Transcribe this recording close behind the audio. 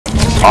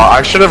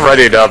I should have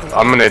readied up.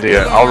 I'm an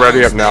idiot. I'll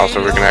ready up now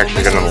so we can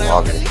actually get in the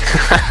lobby.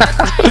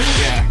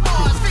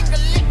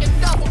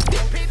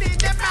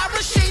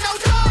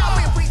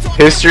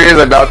 History is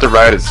about to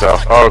write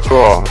itself. Oh,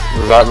 cool.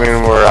 Does that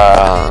mean we're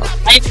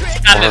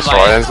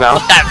historians now?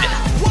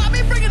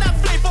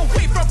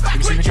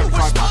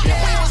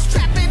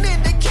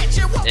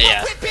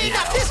 Yeah.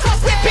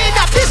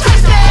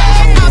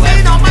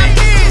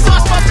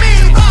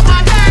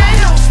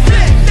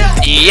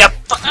 Yep.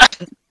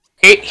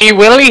 He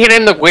really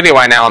hitting the Gwitty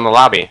right now in the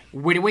lobby.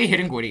 We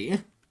hitting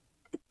Gwitty.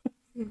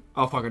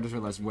 Oh fuck, I just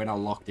realized we're now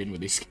locked in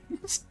with these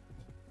skins.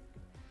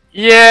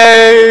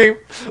 Yay!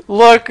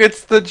 Look,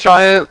 it's the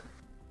giant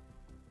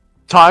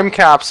time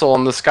capsule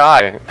in the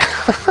sky.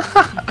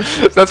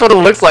 That's what it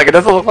looks like. It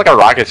doesn't look like a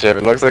rocket ship.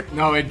 It looks like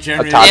it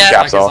generally a time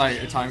capsule. capsule.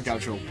 Like a time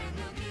capsule.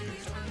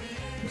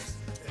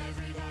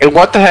 And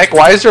what the heck?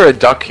 Why is there a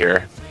duck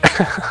here?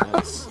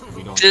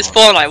 This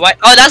Fortnite, right?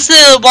 Oh, that's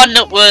the one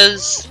that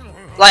was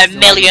like a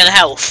million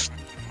health.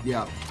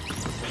 Yeah.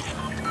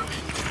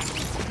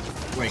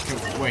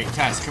 Wait,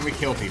 Tess, can we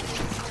kill people?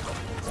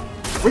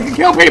 We can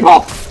kill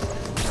people!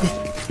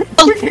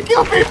 We can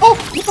kill people!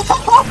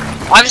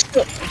 I'm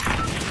still.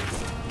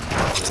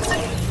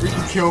 We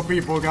can kill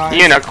people, guys.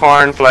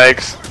 Unicorn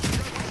flakes.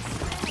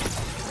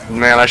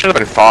 Man, I should have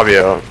been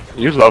Fabio.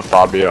 You love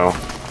Fabio.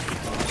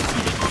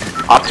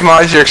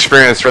 Optimize your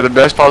experience for the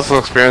best possible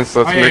experience.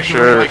 Let's make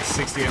sure like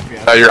 60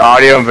 FPS. that your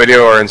audio and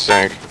video are in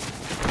sync.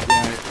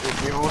 Yeah,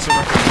 we also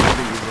recommend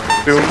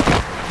that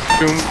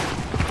you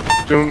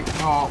Doom.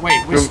 Oh,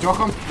 wait, we're stuck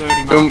on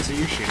 30 maps. Are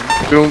you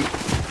shitting?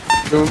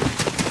 Doom.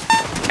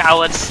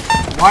 Cowards.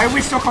 Why are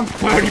we stuck on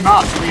 30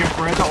 maps? Are we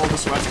afraid that all the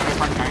sweats are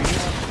gonna changes?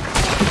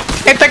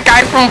 It's the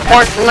guy from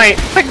Fortnite.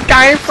 The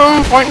guy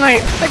from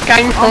Fortnite. The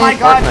guy from Fortnite. Oh my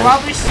god, well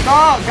we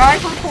stuck. Guy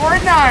from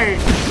Fortnite.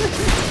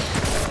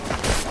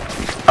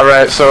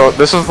 Alright, so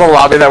this is the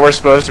lobby that we're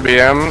supposed to be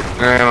in,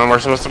 and we're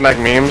supposed to make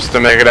memes to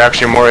make it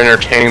actually more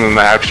entertaining than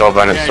the actual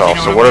event itself.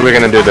 So what are we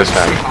gonna do this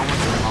time?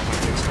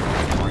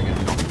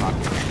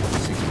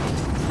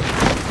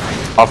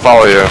 I'll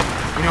follow you.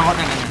 You know what?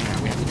 No.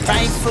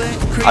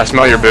 I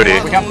smell your booty.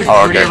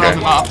 Oh, okay.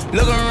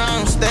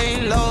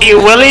 You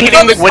really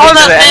hitting the Gwitty to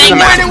the end of the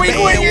map?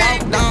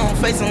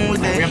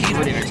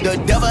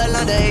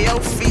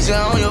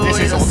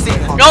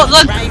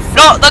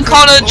 Not the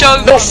Connor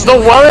joke. The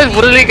world is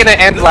literally gonna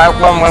end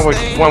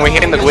when we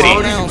hitting the Gwitty.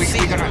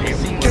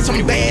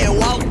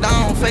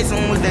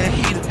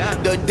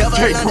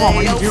 Jay, come on,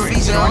 what are you doing?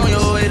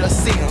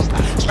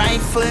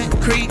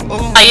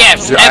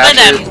 Yes,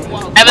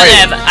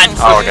 Eminem and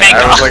Oh, okay.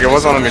 I was like, it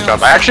wasn't letting me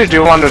jump. I actually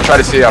do want to try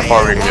to see how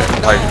far we can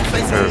get.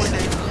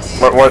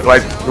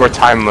 Like, we're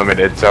time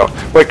limited. So,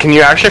 wait, can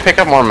you actually pick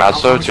up more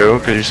mats though too?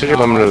 Because you said you're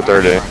limited to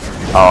 30.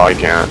 Oh, I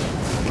can't.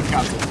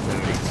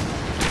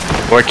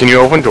 Wait, can you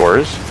open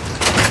doors?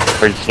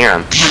 Or you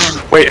can?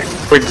 Wait,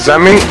 does that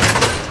mean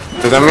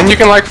you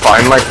can like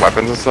find like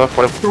weapons and stuff?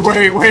 What if?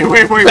 Wait.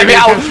 Let me We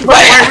out!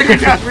 need to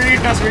test.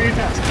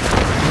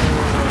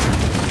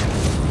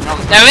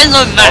 There is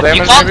no map.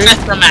 You can't press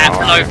the map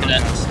and open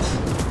it.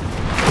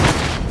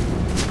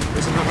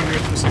 There's another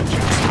 100%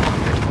 chance.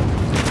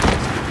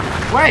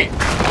 Wait,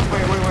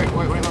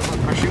 look,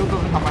 my shield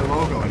doesn't have my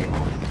logo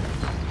anymore.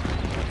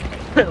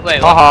 Wait, what?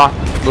 Haha,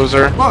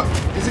 loser. Look,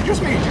 is it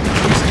just me?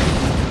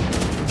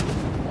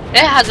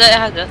 It has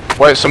it.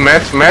 Wait, so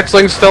Matt's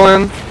link's still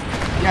in?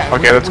 Yeah.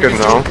 Okay, that's good to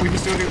know. We can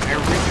still do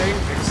everything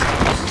except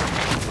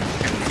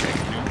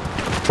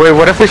everything. Wait,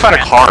 what if we find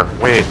a car?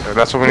 Wait,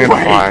 that's what we need to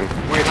find.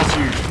 Wait, that's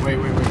huge. Wait,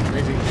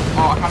 crazy.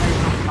 Oh, I can't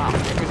even open the map.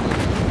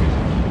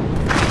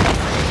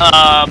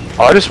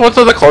 Oh, I just went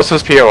to the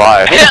closest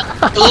POI.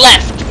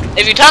 Left.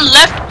 If you turn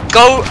left,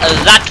 go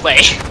that way.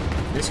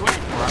 This way?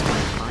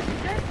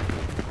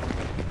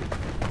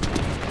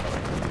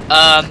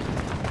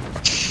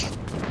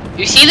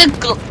 You see the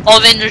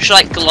orange,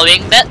 like,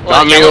 glowing bit?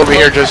 Got me over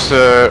here just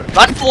to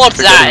run towards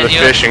go that to the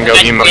fish and go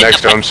emo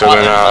next to him so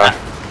then,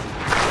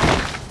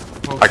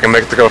 I can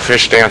make the go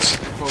fish dance.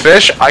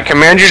 Fish, I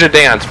command you to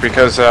dance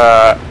because,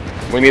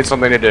 we need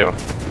something to do.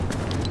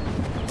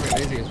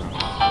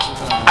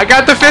 I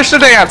got the fish to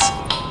dance!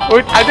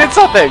 I did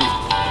something!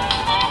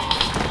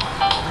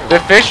 The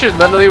fish is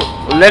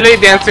literally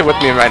dancing with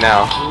me right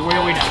now. Where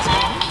are we dancing?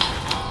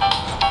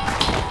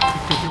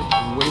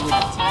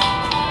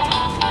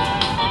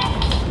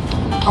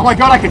 Oh my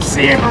god, I can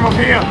see it from up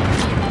here!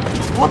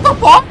 What the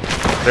fuck?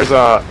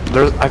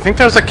 I think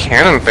there's a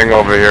cannon thing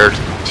over here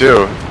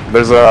too.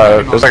 There's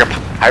like a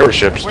pirate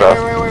ship stuff.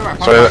 Wait.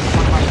 So,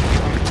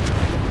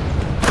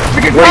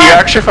 wait, you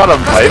actually found a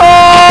pipe?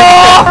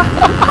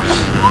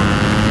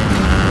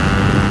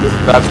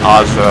 That's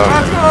awesome.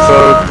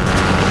 So,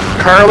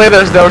 currently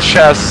there's no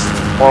chests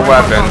or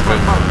weapons, but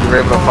you were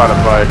able to find a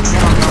pipe.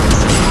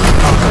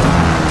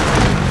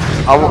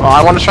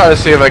 I want to try to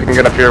see if I can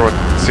get up here with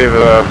see if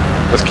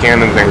this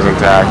cannon thing's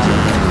intact.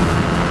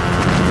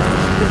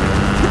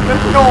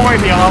 There's no way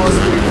the Alice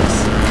do this.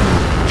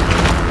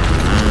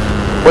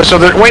 Wait, so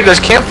wait, there's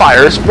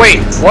campfires.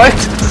 Wait, what?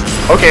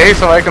 Okay,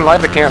 so I can light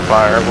the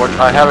campfire, which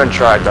I haven't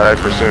tried, but I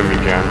presume you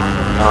can.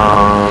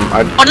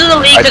 One of the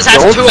leakers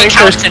has don't two think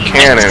there's accounts in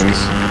cannons.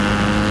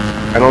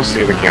 I don't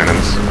see the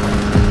cannons.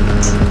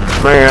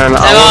 Man, I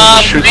There want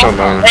are to shoot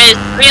something. There's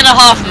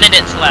 3.5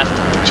 minutes left.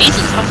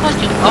 Jesus, how far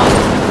you go?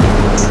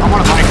 I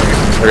want to buy it.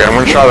 Okay, I'm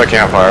gonna try the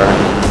campfire.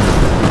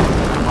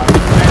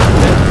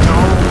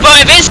 But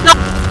if it's not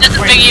doesn't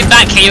bring you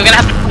back here, you're gonna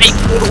have to make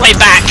all the way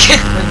back.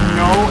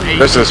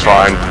 This is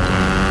fine.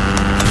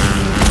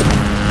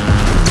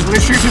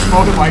 Let's shoot his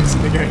motorbikes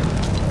in the game.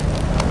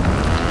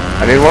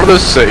 I need one of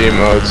those city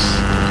modes.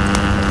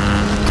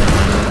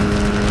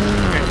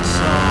 Okay,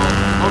 so...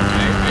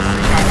 Okay, I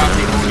think I got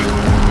the only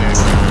one there.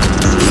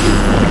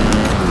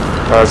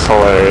 That's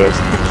hilarious.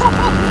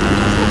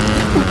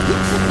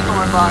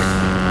 Going back.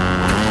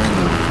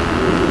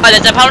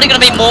 There's apparently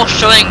gonna be more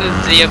showing of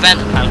the event,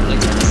 apparently.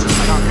 I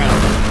don't care.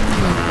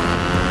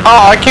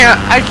 Oh, I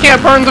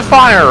can't burn the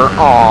fire.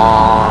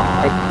 Aww.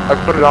 I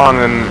put it on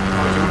and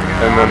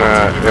then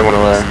it went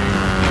away.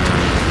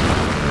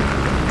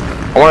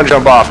 I want to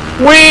jump off.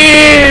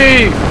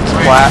 Whee!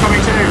 Splat. Coming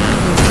too.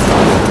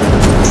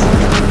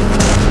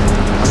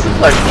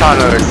 Like trying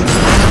to.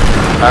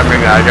 I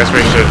mean, I guess we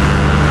should.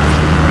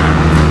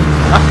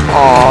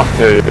 Aww.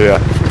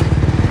 Yeah.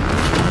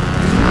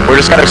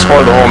 We're just gonna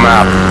explore the whole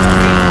map.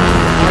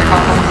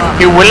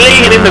 You're really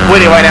hitting the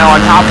gritty right now on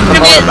top of the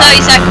Give me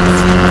motorbike. 30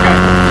 seconds.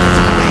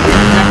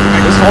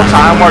 This whole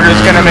time we're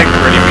just gonna make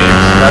gritty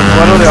memes. That's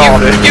literally all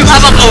it is. You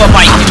have a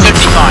motorbike, you should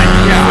be fine.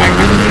 Yeah, I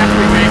can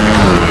definitely make it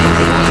all the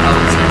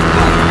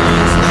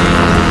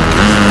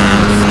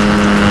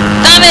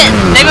Damn it!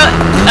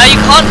 You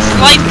can't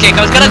slide kick.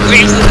 I was gonna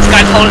grease this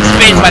guy's whole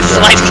experience by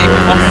slide kick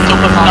off the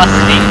top of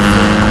Dusty.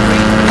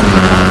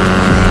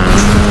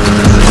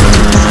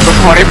 The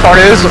funny part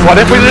is, what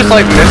if we just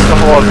like miss the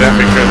whole event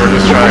because we're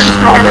just trying to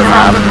explore the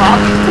map?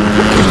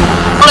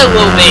 Well, it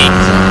will be.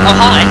 Oh,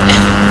 hi.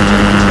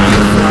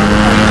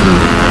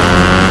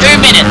 2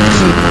 minutes.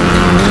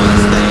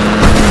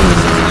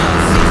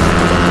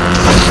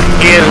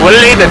 He is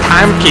Willie the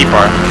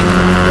timekeeper.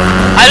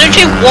 I don't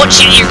keep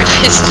watching you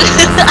guys.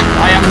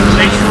 I am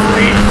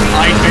literally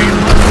lighting.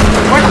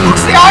 Where the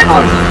fuck's the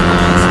island?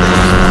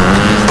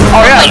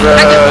 Oh yeah,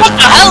 What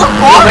the hell?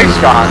 the link's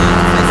gone.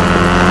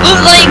 Blue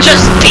Lane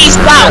just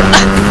peaced out.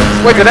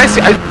 Wait, did I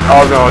see?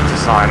 Oh no, it's a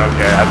sign.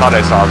 Okay, I thought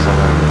I saw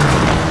something.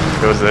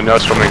 It was the no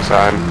swimming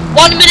sign.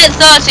 1 minute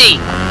 30.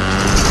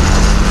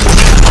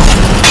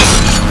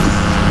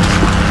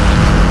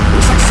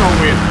 It's like so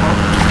weird.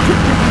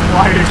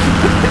 Lighting.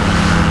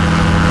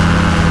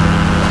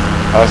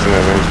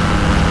 Fascinating.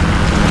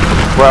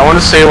 Well, I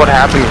want to see what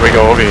happens if we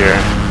go over here.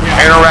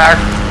 Yeah. Interact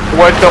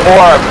with the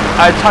orb.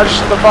 I touched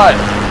the butt.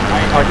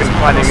 Fucking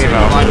Finding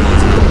Nemo.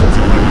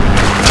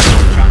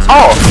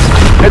 Oh,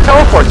 it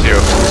teleports you.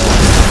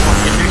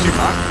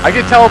 I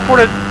get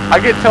teleported.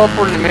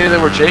 Immediately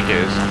where Jake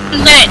is.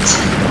 Minute.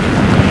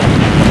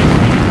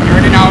 You're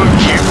in and out of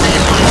here.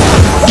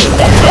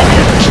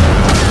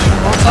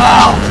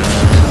 Oh!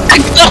 I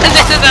got this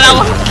is an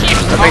hour.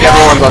 I think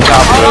everyone's on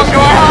top of this.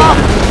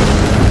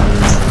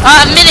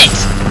 Minute.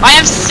 I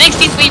have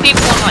 63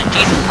 people online.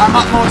 Jesus. I'm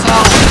at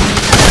motel.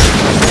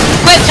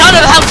 Quick, ton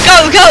of help.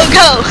 Go, go,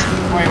 go.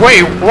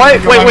 Wait, what?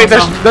 Wait,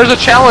 there's a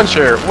challenge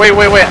here. Wait.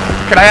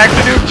 Can I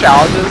actually do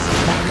challenges?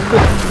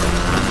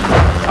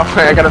 Oh,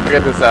 wait, I gotta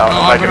figure this out. If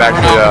I can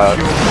actually,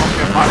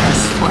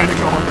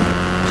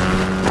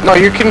 No,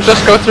 you can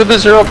just go through the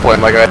 0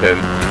 point like I did.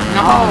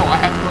 No, I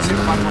have to go see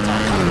the motel.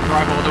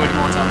 Drive all the way to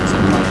motel.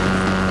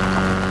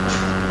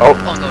 Oh.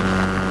 Oh no.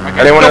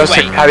 Okay. Anyone No else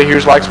way. had a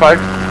huge like spike?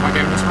 Am I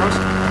getting this rose?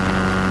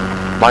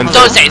 Mine's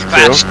Don't say it's two.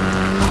 crashed.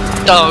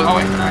 Oh Don't.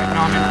 wait, alright,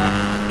 no, I'm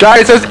in.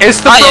 Guys, it's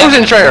the Oh, yeah.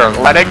 Frozen trailer.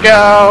 Let it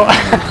go.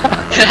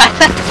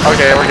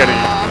 Okay, we're getting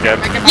good.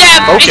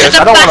 Yeah, Focus, it's just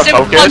I a don't wanna massive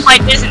focus. one by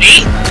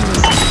Disney.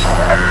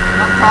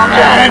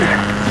 Coming!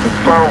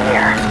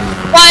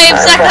 5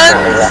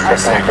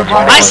 seconds. Say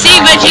goodbye. I see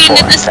Reggie in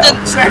the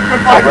distance. Say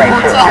goodbye to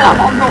motel. I'm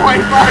on the way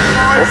back,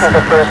 This boys. is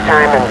the first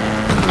time in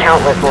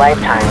countless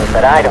lifetimes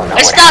that I don't know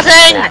It's what happens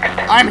starting.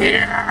 next. I'm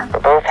here.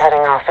 We're both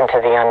heading off into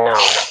the unknown.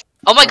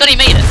 Oh my god, he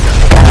made it.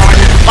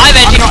 Bye,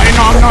 Reggie. I'm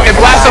not. It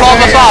blasted all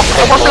of us off.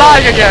 And we're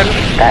flying again.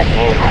 That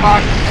you.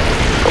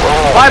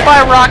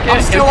 Bye, rocket.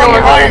 It's still going on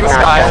the high way. in the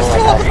Not sky. done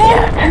with us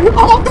yet.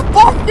 Oh, the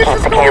bomb! This Keep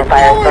is the going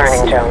campfires forward.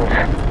 burning, Jones.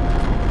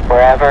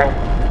 Wherever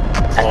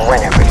and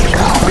whenever you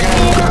go.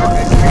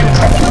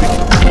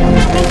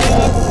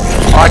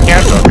 Oh, I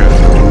can't focus.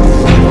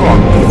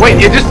 Oh. Wait,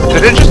 did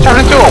it just turn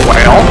into a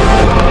whale?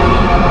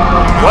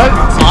 What?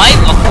 Why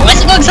is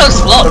it going so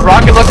slow? The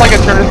rocket looked like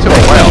it turned into a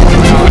whale.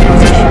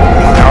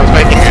 Now it's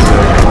making music.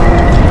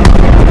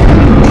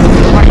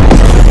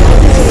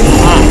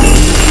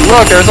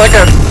 Look, there's like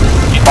a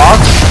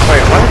box.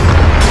 Wait, what?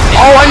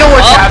 Oh, I know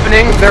what's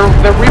happening. They're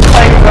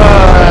replaying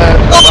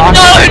the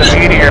rocket and the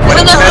meteor, but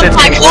instead it's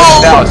being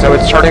pushed out, so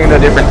it's turning into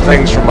different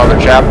things from other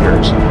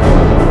chapters.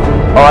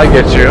 Oh, I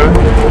get you.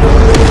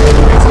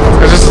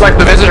 Because this is like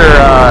the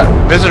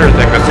visitor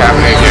thing that's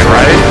happening again,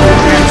 right?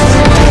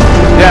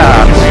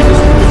 Yeah.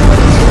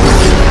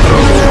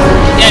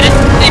 Yeah, this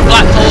is the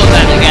black hole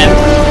event again.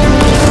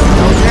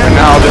 And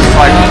now this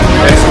like,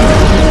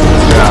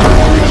 yeah.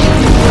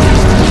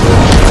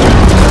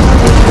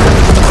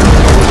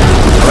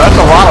 Well, that's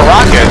a lot of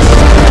rockets.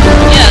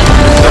 Yeah.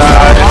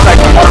 It's like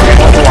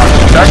Overwatch.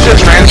 That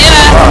shit's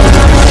transferred up.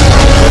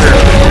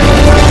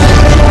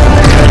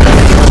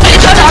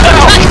 It's a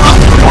taco!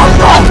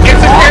 It's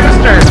a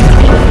canister!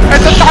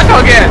 It's a taco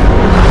again!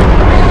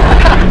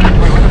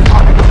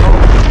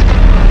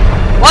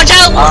 Watch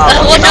out!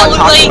 Watch out,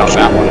 Link!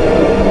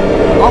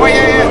 Oh wait,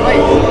 yeah,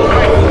 wait.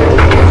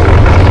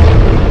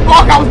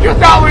 Fuck, I was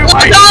just out with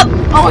Watch up!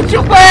 I was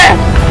just there!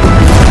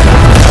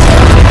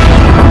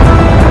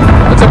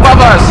 It's above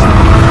us!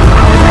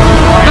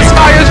 The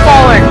sky is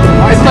falling!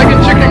 It's like a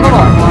chicken coop.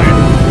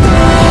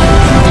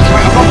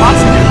 Wait, I'm not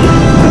passing it.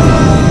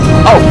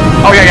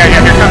 Oh yeah, here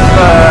comes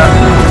the...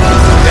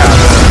 Yeah,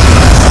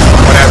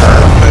 whatever.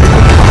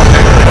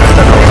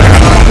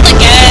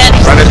 Again!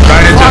 Run into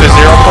the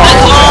 0 point.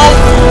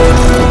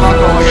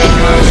 Fuck all again,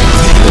 guys.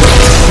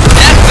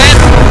 F-it!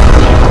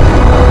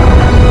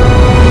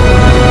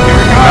 Here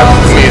we go. That's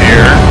the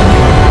meteor.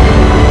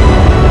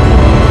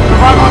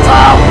 Right on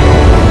top!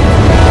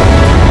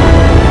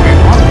 Wait,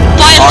 what?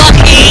 Fly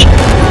lucky!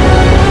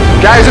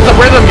 Guys, it's a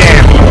rhythm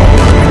game!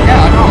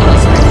 Yeah, I know,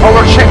 that's it. Oh,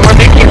 we're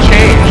making a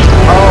change.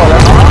 Oh,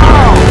 that's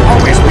Oh,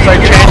 it's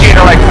like changing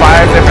to like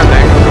 5 different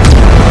things.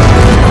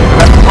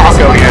 That's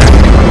taco again.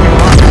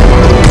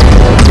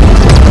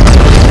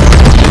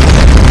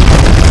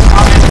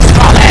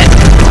 Stop it!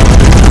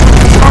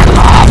 Start them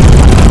off!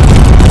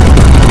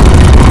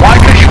 Why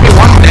could you be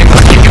one thing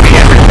when you can be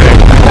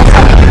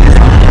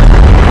everything?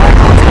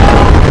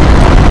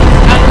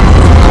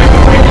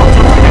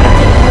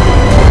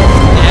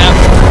 Yeah.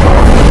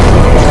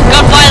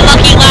 Goodbye,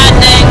 lucky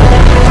landing!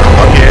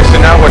 Okay, so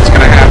now what's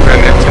gonna happen?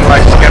 It's gonna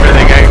like skip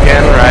everything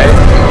again, right?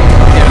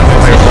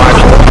 Yeah. Wait,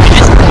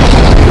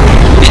 why?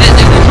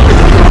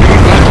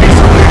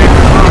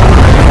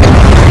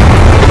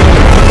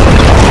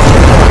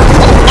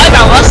 My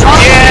battle bus!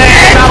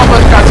 Yeah, battle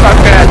bus got stuck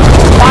in.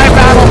 My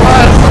battle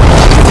bus!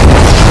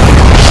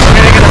 We're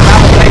gonna get a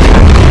battle tank.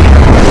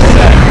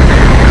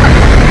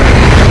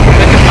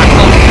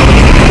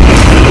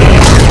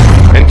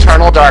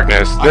 Internal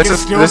darkness. This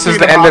is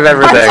the end of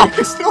everything. I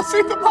can still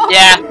see the box.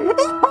 Yeah.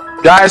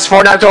 Guys,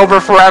 Fortnite's over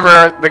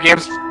forever. The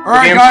game's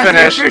Alright guys,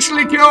 finished. they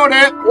officially killed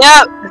it!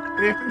 Yep.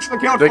 They officially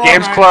killed The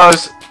game's Fortnite.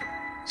 closed.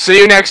 See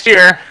you next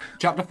year.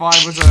 Chapter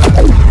 5 was a...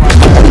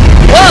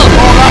 Whoa!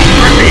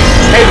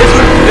 Hey,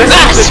 this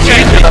is the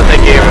change that they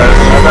gave us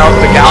about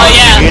the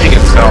galaxy eating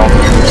itself.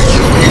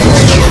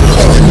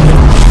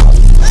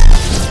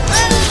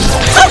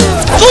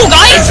 Fool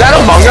guys! Is that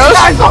Among Us?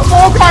 Guys, not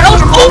Fall Guys!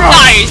 Those Among fool Us.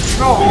 guys!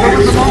 No, it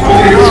was Among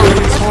Us.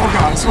 It's Fall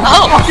Guys. What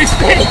Oh. the fuck is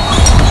this?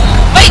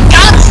 Wait,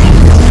 guys!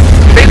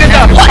 They did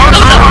the What?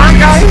 arm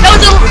guys? That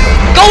was a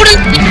golden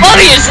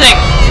obvious thing!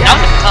 That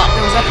was tough.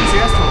 There was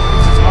FPCS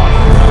tokens as well.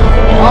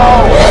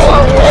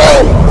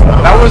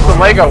 That was the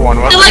Lego one,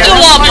 The wasn't Lego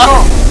it?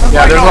 one!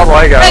 Yeah, there's a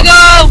Lego.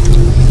 Lego!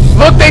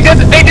 Look, they did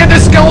the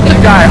skeleton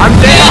guy. I'm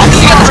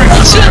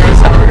dead.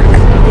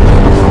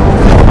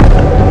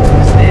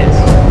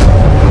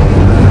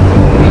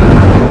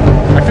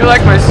 I feel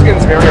like my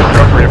skin's very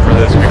appropriate for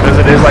this because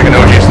it is like an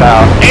OG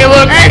style. Hey,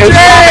 look, it's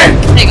Jay!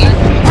 coming.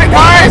 Hey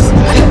guys!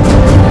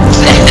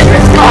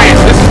 Guys,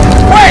 this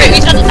Wait! We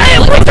turned the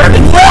tail!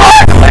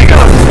 Lego.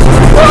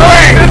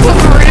 Wait, this is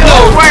real. No,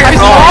 wait, I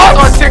saw it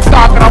on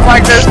TikTok and I'm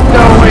like, there's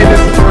no way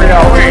this is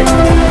real. Wait.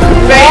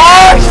 They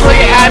actually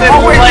added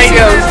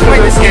Legos to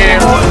this game.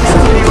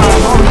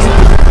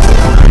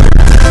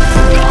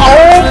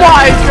 Oh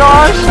my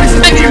gosh! This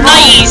is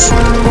Nice!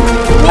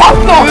 what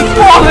the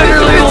fuck?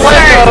 Literally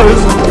Legos.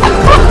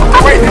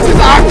 Wait, this is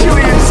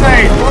actually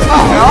insane. What the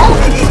hell?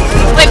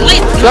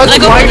 Wait, That's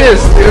Lego.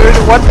 minus, dude.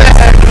 What the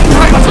heck?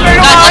 Guys,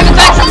 Lego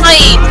back to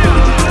light!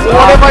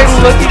 What am I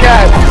looking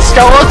at?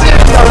 Skeleton?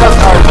 Oh, that's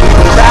hard.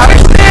 Rabbit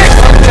stick?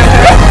 What the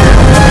heck?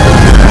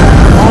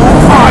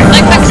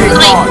 Lego back to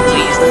light,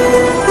 please.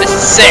 This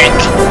is sick.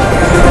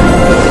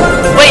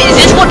 Wait, is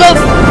this what the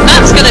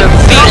map's gonna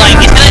be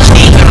like? It's gonna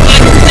change into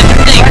like a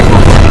different thing.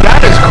 That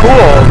is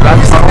cool.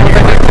 That's something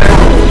I did there.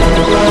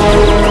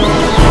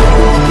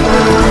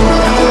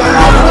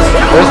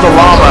 There's the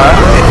llama.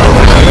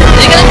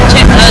 They're gonna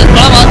change, what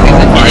I'm asking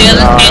is, they're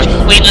gonna change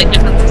between like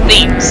different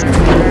themes.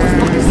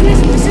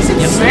 This is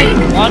insane.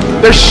 One,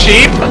 There's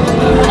sheep.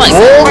 like,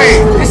 Wolves.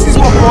 Wait, this is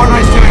what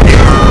Fortnite's doing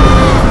here.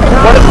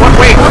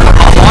 Wait, what the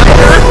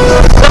monster?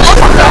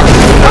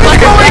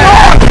 What's going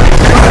on?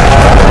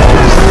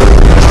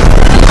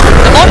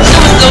 the monster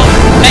was the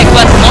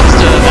Megwest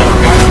monster event.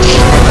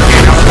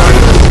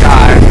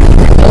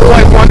 Oh,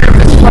 I wonder if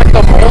it's like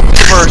the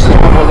multiverse is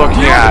what we're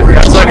looking at.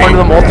 That's like one of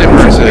the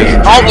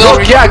multiverses. Oh,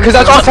 Look, yeah, because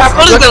that's what's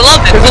happening. What is gonna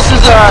love it? Because this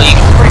is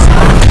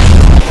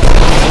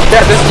yeah,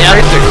 this is Yeah.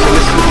 racing. So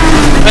this is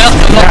Well,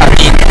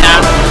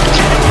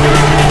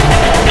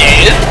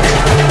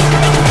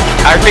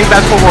 I think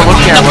that's what we're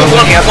looking at. We're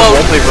looking at the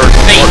multiverse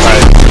of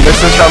Fortnite.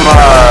 This is from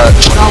Now,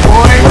 boys.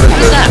 what is What's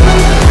this? that?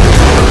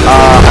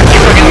 I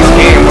keep forgetting this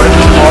game. What is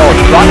it called?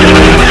 Rocket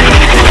League.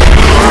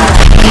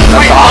 That's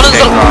Wait,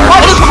 awesome.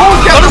 what is the whole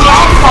get the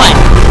Fine.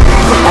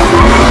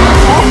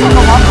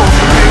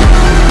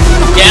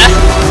 Yeah?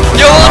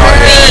 You're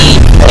me!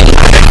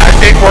 I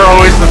think we're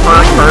always the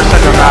first person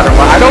no matter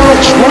what. I don't know.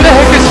 Who the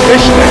heck is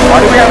fish stick? Why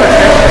do we have a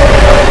fish stick?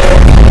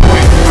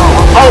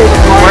 Oh,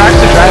 we're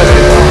actually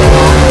driving.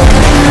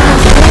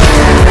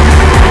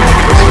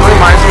 This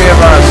reminds me of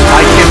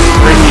Spy Kids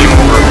 3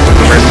 teamwork.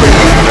 The first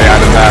movie they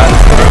added that.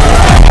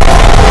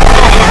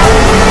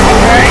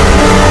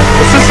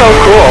 This is so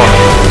cool.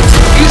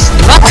 You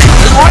stop!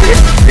 What is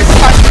this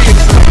actually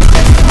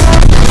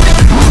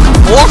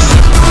Wolf!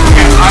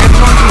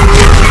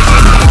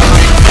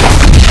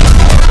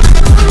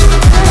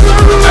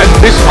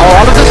 A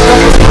lot of this stuff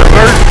is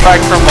rumored,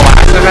 like from the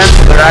last event,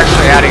 so they're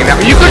actually adding it now.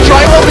 You could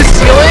drywall the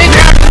ceiling?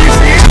 Yeah, you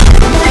see it?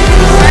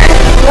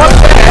 What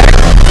the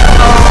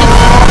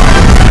heck?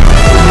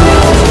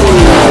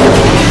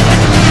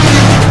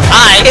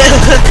 Hi!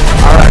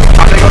 Alright,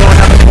 I'm gonna go to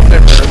another one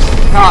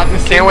first. God,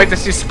 this Can't wait to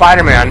see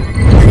Spider-Man.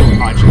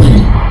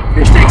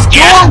 fish sticks.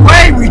 Go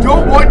away! We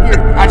don't want you.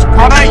 Actually,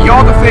 Connor,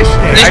 you're the fish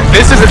stick.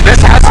 This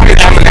has to be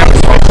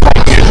Eminem's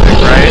music,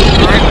 right?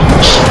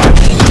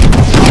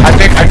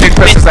 I think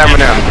this is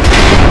Eminem.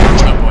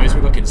 Oh, boys,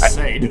 we look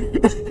insane.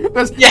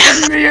 There's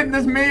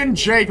me and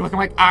Jake looking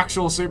like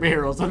actual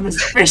superheroes, and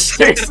there's fish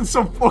sticks and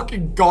some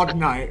fucking god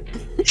knight.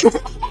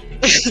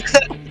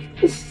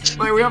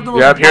 Like, we have the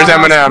most Yep, here's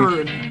badass Eminem.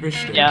 crew and fish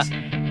sticks. Yeah.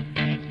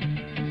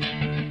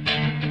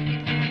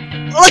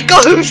 Let go!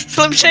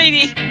 Slim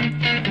Shady!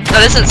 No,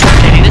 this isn't Slim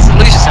Shady, this is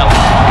Lose Yourself.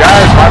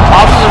 Guys, my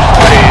pops are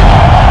sweaty,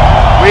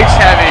 week's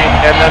heavy,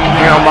 and then,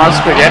 you know, mom's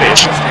spaghetti.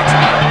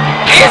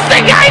 It's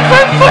the guy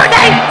from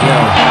Fortnite!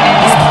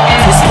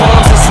 His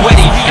palms are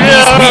sweaty.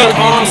 His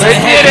arms are they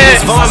did heavy. it.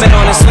 His vomit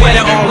on his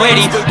sweater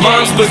already.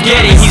 Mom's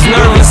spaghetti. He's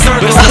nervous. I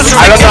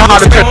don't know how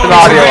to turn the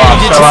audio off,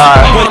 so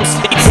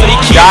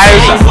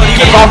guys,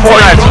 it's all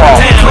Fortnite's fault.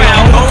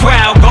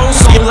 Crowd goes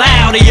so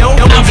loud, yo.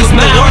 Out his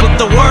mouth, but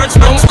the words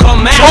don't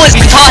come out. Oh, it's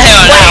Guitar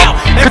Hero now!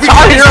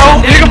 Guitar Hero?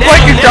 You can play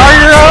Guitar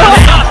Hero?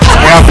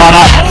 Yeah, but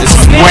it's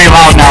way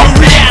loud now.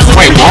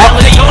 Wait, what?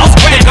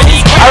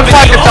 I'm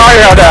playing Guitar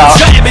Hero now.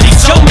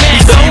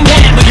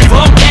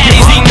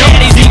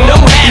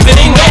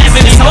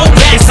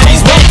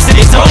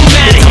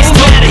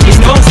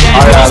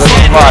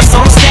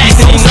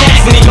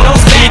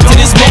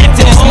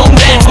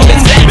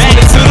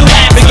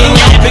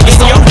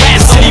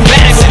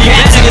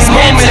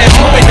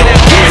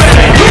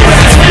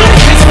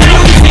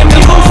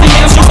 Oh yeah,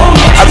 this is fun.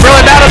 I'm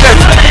really bad at this.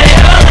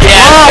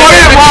 Yeah.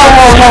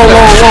 Whoa.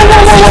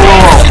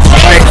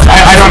 Like,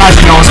 I don't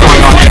actually know what's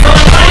going on.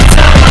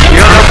 You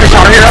don't know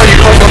Guitar Hero? You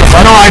click on the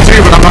button? No, I do,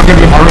 but I'm not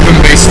gonna be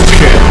rhythm-based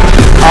shit.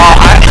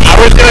 I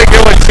was doing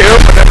good with 2,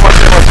 but then once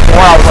it was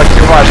 4, I was like,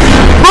 too much.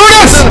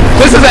 Brutus!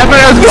 This is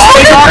Eminem's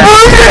bodyguard!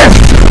 Brutus!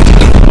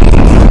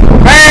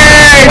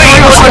 Hey! Wait,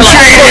 let's go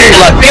shady!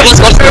 Let's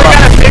go We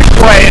got a big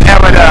play,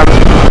 Eminem.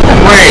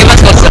 Wait,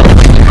 let's go still.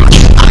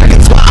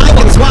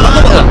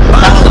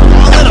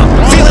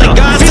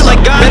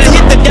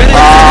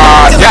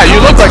 Yeah,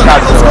 you look like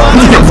that. I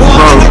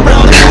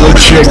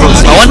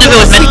wonder if it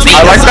was meant to be.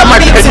 I like that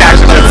my pickaxe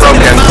has been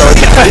broken, so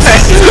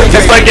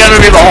it's like giving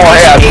me the whole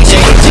hand. Wait,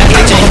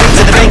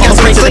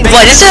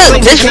 this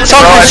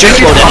song Bro, I is think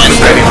super we're good.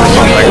 compensating for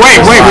something. Wait,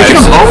 we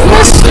can vote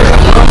this?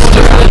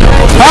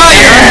 Oh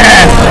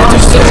yeah!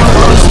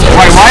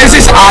 Wait, why is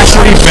this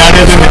actually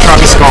better than the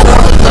Travis Scott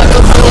one?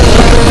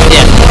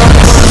 Yeah.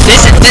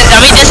 I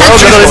mean, this Bro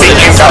has literally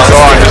became that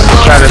song just to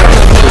try to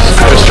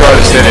destroy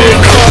the city.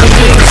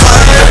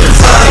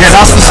 Yeah,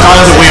 that's the style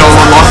that we all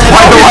unlocked.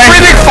 By the way,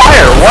 Breathing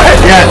fire, what?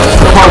 yeah,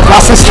 well,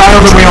 that's the style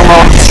that we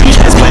unlocked.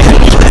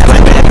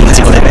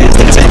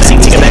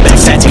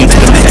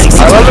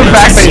 I love the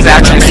fact that he's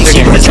actually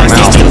sticking with his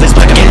mouth.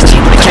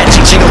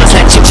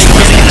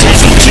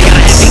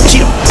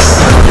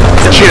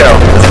 Cheeto.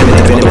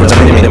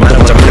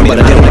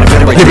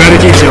 You better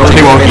keep chilling,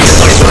 he won't.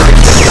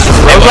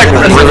 Bro's like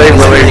really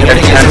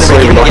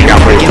intensely looking at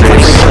my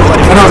face.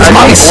 I know, this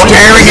man's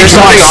staring There's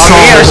into my something on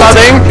me or soul.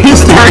 something? He's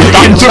staring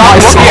into my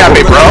Stop looking at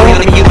me, soul.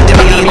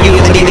 bro.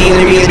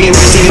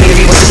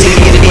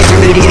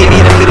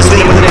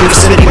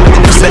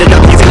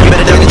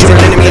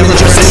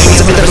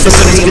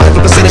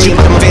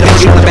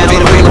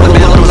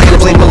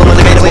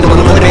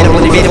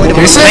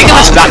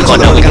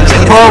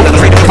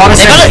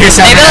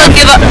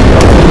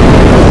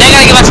 They're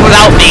gonna give us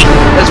without me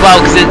as well,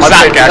 because it's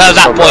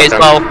that boy as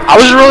well. I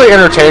was really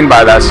entertained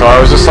by that, so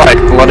I was just like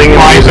letting the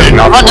music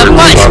not Oh, never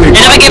mind. They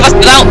never give us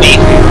without me.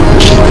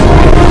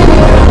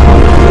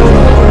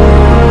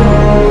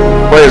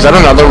 Wait, is that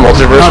another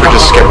multiverse we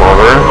just skip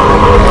over?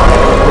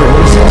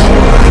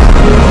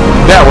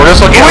 Yeah, we're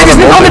just looking at Wait, the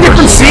isn't it all the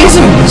different multiverse.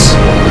 seasons?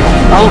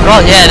 Oh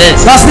god, yeah it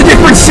is. That's the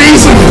different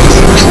seasons!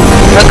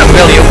 That's a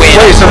really weird.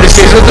 Wait, so the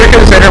seasons are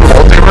considered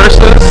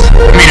multiverses?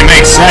 I mean, it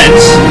makes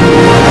sense.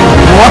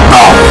 What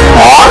the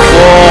fuck?